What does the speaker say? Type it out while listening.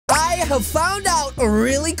have found out a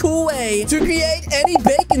really cool way to create any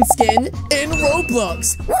bacon skin in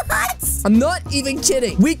Roblox. What? I'm not even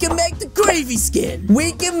kidding. We can make the gravy skin.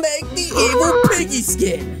 We can make the evil piggy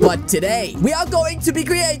skin. But today, we are going to be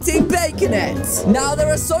creating Bakonette. Now,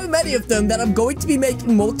 there are so many of them that I'm going to be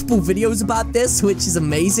making multiple videos about this, which is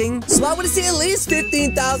amazing. So I want to see at least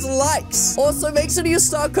 15,000 likes. Also, make sure you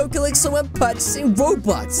start Calixo when purchasing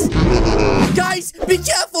Robux. Guys, be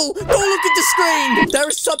careful. Don't look at the screen. There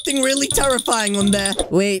is something really terrifying on there.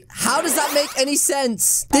 Wait, how does that make any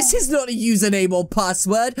sense? This is not a username or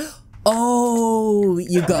password. Oh,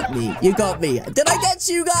 you got me. You got me. Did I get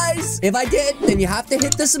you guys? If I did, then you have to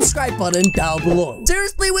hit the subscribe button down below.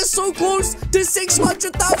 Seriously, we're so close to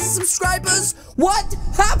 600,000 subscribers. What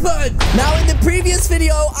happened? Now, in the previous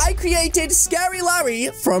video, I created Scary Larry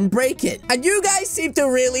from Break It. And you guys seem to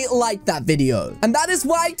really like that video. And that is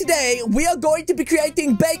why today, we are going to be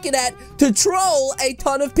creating Bakonette to troll a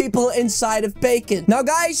ton of people inside of Bacon. Now,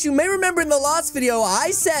 guys, you may remember in the last video, I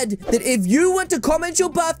said that if you were to comment your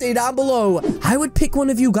birthday down below, I would pick one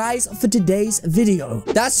of you guys for today's video.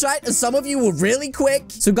 That's right, and some of you were really quick.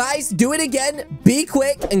 So guys, do it again, be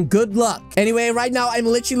quick, and good luck. Anyway, right now, I'm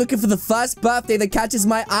literally looking for the first birthday that catches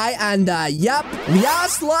my eye, and yep,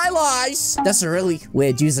 yes, Lilas. That's a really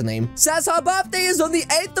weird username. Says her birthday is on the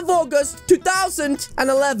 8th of August,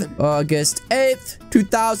 2011. August 8th,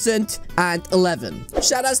 2011.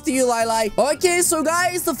 Shout outs to you, Lili. Okay, so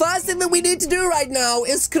guys, the first thing that we need to do right now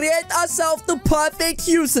is create ourselves the perfect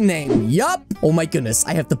username. Yup. Oh my goodness,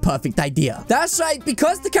 I have the perfect idea. That's right,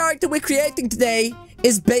 because the character we're creating today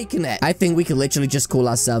is Bakonette. I think we could literally just call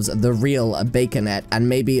ourselves the real Bakonette, and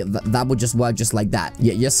maybe that would just work just like that.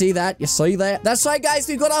 Yeah, you see that? You see that? That's right, guys.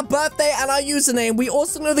 We've got our birthday and our username. We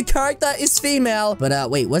also know the character is female.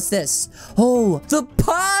 But, wait, what's this? Oh, the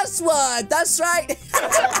password. That's right.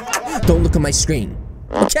 Don't look at my screen.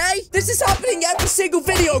 Okay? This is happening every single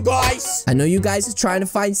video, guys. I know you guys are trying to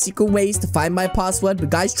find secret ways to find my password, but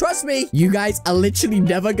guys, trust me, you guys are literally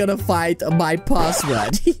never gonna find my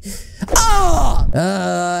password.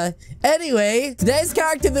 Anyway, today's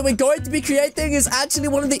character that we're going to be creating is actually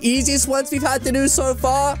one of the easiest ones we've had to do so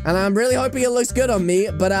far, and I'm really hoping it looks good on me.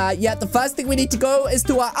 But yeah, the first thing we need to go is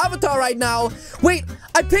to our avatar right now. Wait,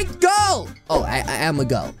 I picked girl. Oh, I am a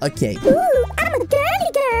girl. Okay. Ooh, I'm a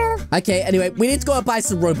girly girl. Okay, anyway, we need to go and buy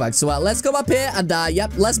some Robux. So let's go up here and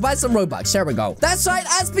yep, let's buy some Robux. There we go. That's right,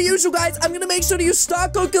 as per usual, guys, I'm gonna make sure that you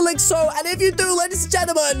start code Calixo, and if you do, ladies and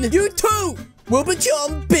gentlemen, you too will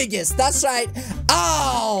become biggest. That's right.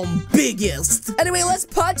 Biggest. Anyway, let's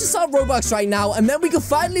purchase our Robux right now, and then we can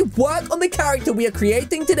finally work on the character we are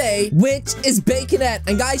creating today, which is Bakonette.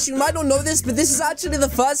 And guys, you might not know this, but this is actually the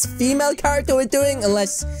first female character we're doing,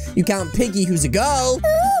 unless you count Piggy, who's a girl.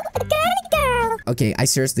 Ooh, a girly girl. Okay, I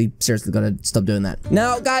seriously gotta stop doing that.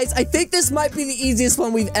 Now, guys, I think this might be the easiest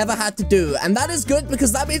one we've ever had to do, and that is good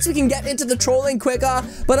because that means we can get into the trolling quicker.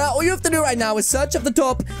 But all you have to do right now is search up the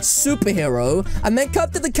top superhero, and then come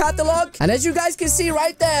to the catalog. And as you guys can see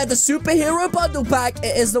right there, the superhero bundle pack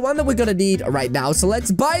is the one that we're gonna need right now. So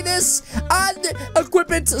let's buy this and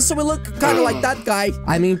equip it so we look kind of like that guy.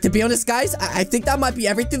 I mean, to be honest, guys, I think that might be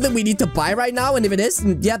everything that we need to buy right now. And if it is,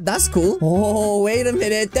 yeah, that's cool. Oh, wait a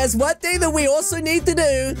minute. There's one thing that we also need to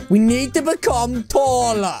do. We need to become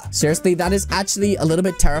taller. Seriously, that is actually a little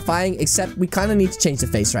bit terrifying, except we kind of need to change the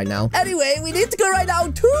face right now. Anyway, we need to go right now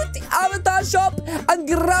to the avatar shop and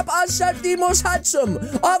grab ourselves the most handsome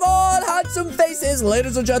of all handsome faces,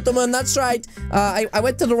 ladies and gentlemen. That's right. I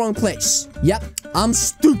went to the wrong place. Yep, I'm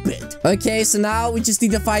stupid. Okay, so now we just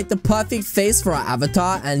need to find the perfect face for our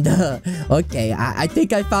avatar, and okay, I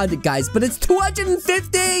think I found it, guys, but it's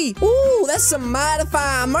 250. Ooh, that's some mighty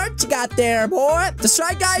fine merch you got there, boy. That's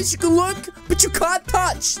right, guys. You can look, but you can't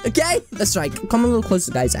touch. Okay, that's right. Come a little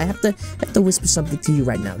closer, guys. I have to whisper something to you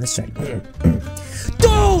right now. That's right.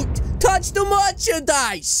 Don't touch the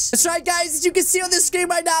merchandise. That's right, guys. As you can see on the screen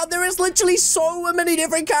right now, there is literally so many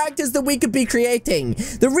different characters that we could be creating.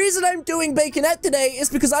 The reason I'm doing Bakonette today is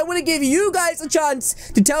because I want to give you guys a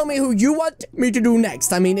chance to tell me who you want me to do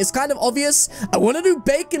next. I mean, it's kind of obvious. I want to do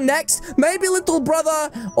Bacon next, maybe Little Brother,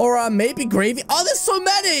 or maybe Gravy. Oh, there's so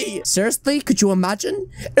many. Seriously, could you imagine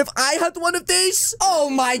if I had one of these? Oh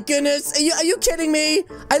my goodness. Are you kidding me?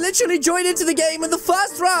 I literally joined into the game in the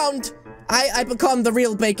first round. I become the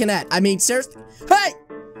real Bakonette. I mean, seriously. Hey!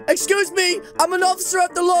 Excuse me, I'm an officer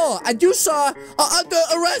of the law, and you, sir, are under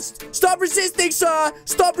arrest. Stop resisting, sir.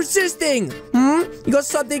 Stop resisting. You got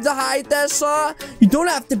something to hide there, sir? You don't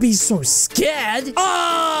have to be so scared.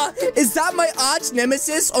 Is that my arch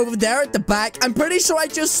nemesis over there at the back? I'm pretty sure I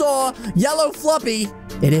just saw Yellow Floppy.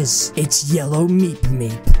 It is. It's Yellow Meep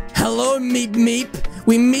Meep. Hello, Meep Meep.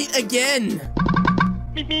 we meet again.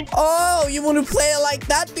 Oh, you want to play it like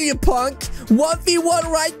that, do you, punk? 1v1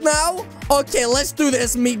 right now? Okay, let's do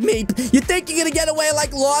this, Meep. You think you're gonna get away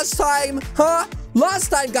like last time, huh? Last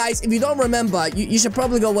time, guys, if you don't remember, you should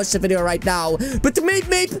probably go watch the video right now. But the Meep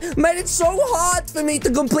made it so hard for me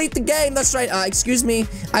to complete the game. That's right. Excuse me.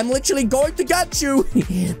 I'm literally going to get you.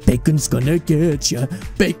 Bacon's gonna get you.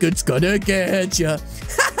 Bacon's gonna get you.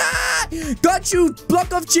 Got you,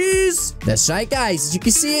 block of cheese. That's right, guys. As you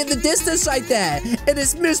can see in the distance right there, it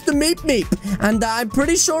is Mr. Meep. And I'm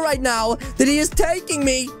pretty sure right now that he is taking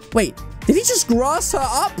me. Wait, did he just grass her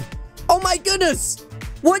up? Oh my goodness.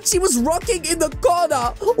 What? She was rocking in the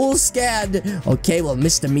corner, all scared. Okay, well,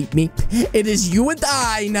 Mr. Meep, it is you and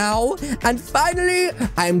I now. And finally,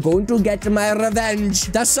 I'm going to get my revenge.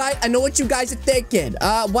 That's right. I know what you guys are thinking.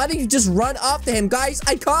 Why don't you just run after him, guys?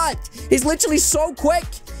 I can't. He's literally so quick.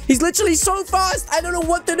 He's literally so fast. I don't know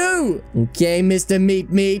what to do. Okay, Mr.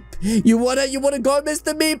 Meep. You wanna go,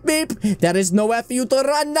 Mr. Meep? There is nowhere for you to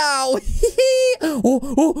run now.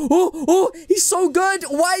 Oh, he's so good.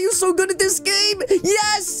 Why are you so good at this game?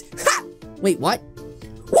 Yes. Ha! Wait, what?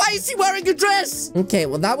 Why is he wearing a dress? Okay,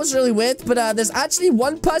 well, that was really weird. But there's actually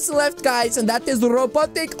one person left, guys. And that is the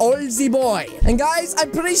robotic Olsey boy. And guys,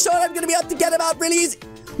 I'm pretty sure I'm gonna be able to get him out really easy.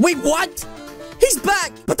 Wait, what? He's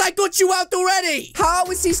back, but I got you out already. How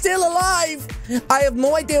is he still alive? I have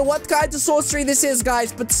no idea what kind of sorcery this is,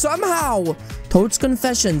 guys, but somehow Toad's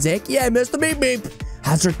Confessions, aka Mr. Meep,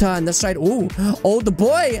 has returned. That's right. Oh, the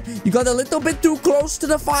boy, you got a little bit too close to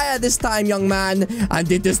the fire this time, young man.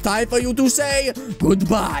 And it is time for you to say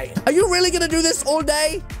goodbye. Are you really gonna do this all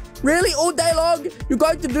day? Really? All day long? You're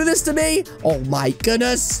going to do this to me? Oh my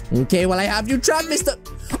goodness. Okay, well, I have you trapped, Mr.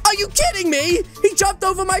 Are you kidding me? He jumped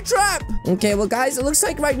over my trap. Okay, well, guys, it looks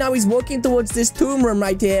like right now he's walking towards this tomb room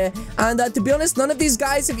right here. And to be honest, none of these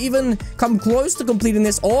guys have even come close to completing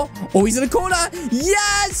this. Oh, he's in a corner.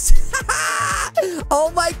 Yes!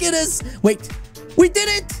 Oh my goodness. Wait, we did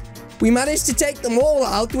it. We managed to take them all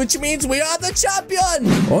out, which means we are the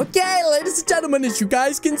champion. Okay, ladies and gentlemen, as you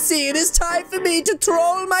guys can see, it is time for me to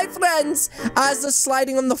troll my friends as they're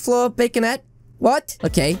sliding on the floor. Bakonette? What?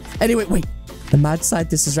 Okay. Anyway, wait. The mad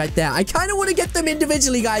scientist is right there. I kind of want to get them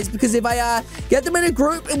individually, guys, because if I get them in a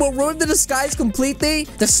group, it will ruin the disguise completely.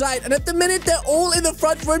 That's right. And at the minute, they're all in the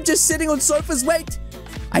front room just sitting on sofas. Wait.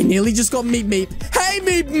 I nearly just got Meep. Hey,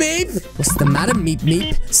 Meep. What's the matter,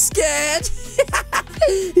 Meep? Scared?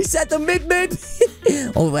 He said the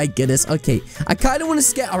Meep. Oh, my goodness. Okay. I kind of want to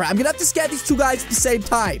scare... All right, I'm going to have to scare these two guys at the same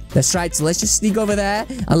time. That's right. So let's just sneak over there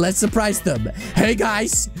and let's surprise them. Hey,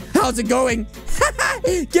 guys. How's it going?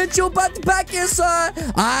 Get your butt back here, sir.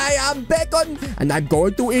 I am Bakon, and I'm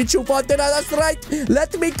going to eat you for dinner. That's right.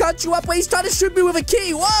 Let me cut you up. He's trying to shoot me with a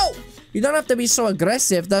key. Whoa. You don't have to be so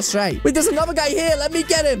aggressive. That's right. Wait, there's another guy here. Let me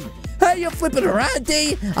get him. Hey, you're flipping around,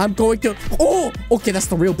 D. I'm going to... Oh, okay, that's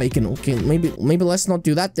the real Bacon. Okay, maybe let's not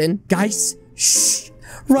do that then. Guys, shh.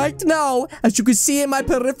 Right now, as you can see in my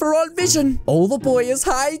peripheral vision, all the boy is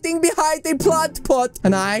hiding behind a plant pot.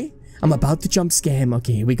 And I'm about to jump scare him.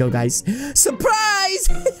 Okay, here we go, guys. Surprise!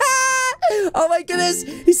 Oh my goodness.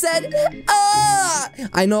 He said,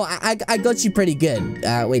 I know, I got you pretty good.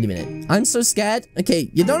 Wait a minute. I'm so scared. Okay,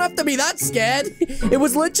 you don't have to be that scared. It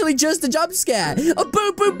was literally just a jump scare. A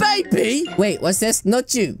boo-boo baby. Wait, what's this?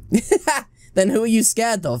 Not you. Then who are you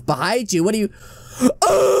scared of? Behind you? What are you...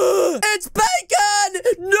 It's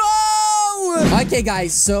Bacon! No! Okay,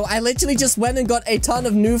 guys, so I literally just went and got a ton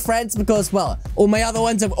of new friends because, well, all my other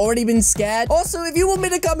ones have already been scared. Also, if you want me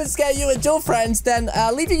to come and scare you and your friends, then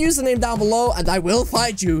leave your username down below and I will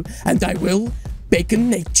find you and I will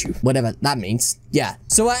Baconate you. Whatever that means. Yeah.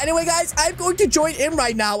 So anyway, guys, I'm going to join in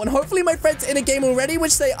right now and hopefully my friends are in a game already,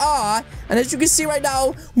 which they are. And as you can see right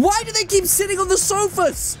now, why do they keep sitting on the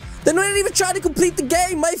sofas? They're not even trying to complete the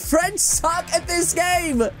game. My friends suck at this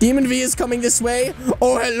game. Demon V is coming this way.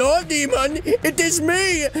 Oh, hello, Demon. It is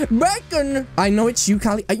me, Bacon. I know it's you,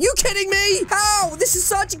 Callie. Are you kidding me? How? This is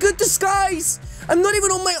such a good disguise. I'm not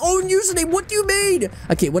even on my own username. What do you mean?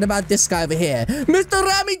 Okay, what about this guy over here? Mr.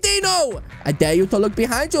 Ramidino. I dare you to look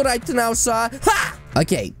behind you right now, sir. Ha!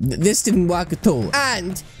 Okay, this didn't work at all.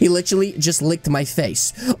 And he literally just licked my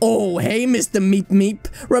face. Oh, hey, Mr.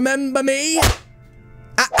 Meep. Remember me?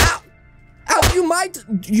 Ow! Ow!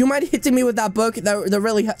 You might hitting me with that book. That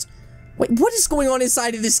really hurts. Wait, what is going on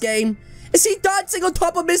inside of this game? Is he dancing on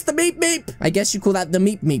top of Mr. Meep? I guess you call that the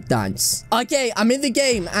Meep dance. Okay, I'm in the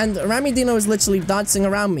game, and Ramidino is literally dancing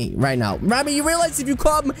around me right now. Rami, you realize if you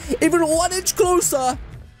come even 1 inch closer,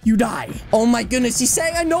 you die. Oh my goodness, he's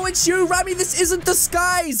saying, I know it's you, Rami. This isn't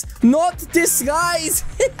disguise. Not disguise.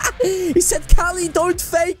 He said, Callie, don't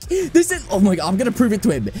fake. This is, oh my God, I'm gonna prove it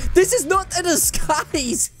to him. This is not a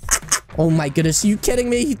disguise. Oh my goodness, are you kidding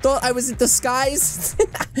me? He thought I was in disguise?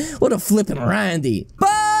 What a flippin' Randy.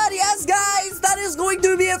 But yes, guys, that is going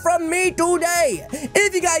to be it from me today.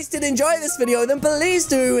 If you guys did enjoy this video, then please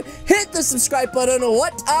do hit the subscribe button.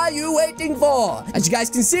 What are you waiting for? As you guys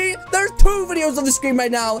can see, there's 2 videos on the screen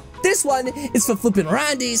right now. This one is for flippin'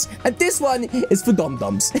 Randys, and this one is for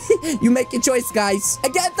dum-dums. You make your choice, guys.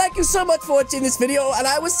 Again, thank you so much for watching this video, and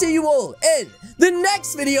I will see you all in the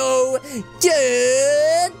next video.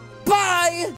 Goodbye!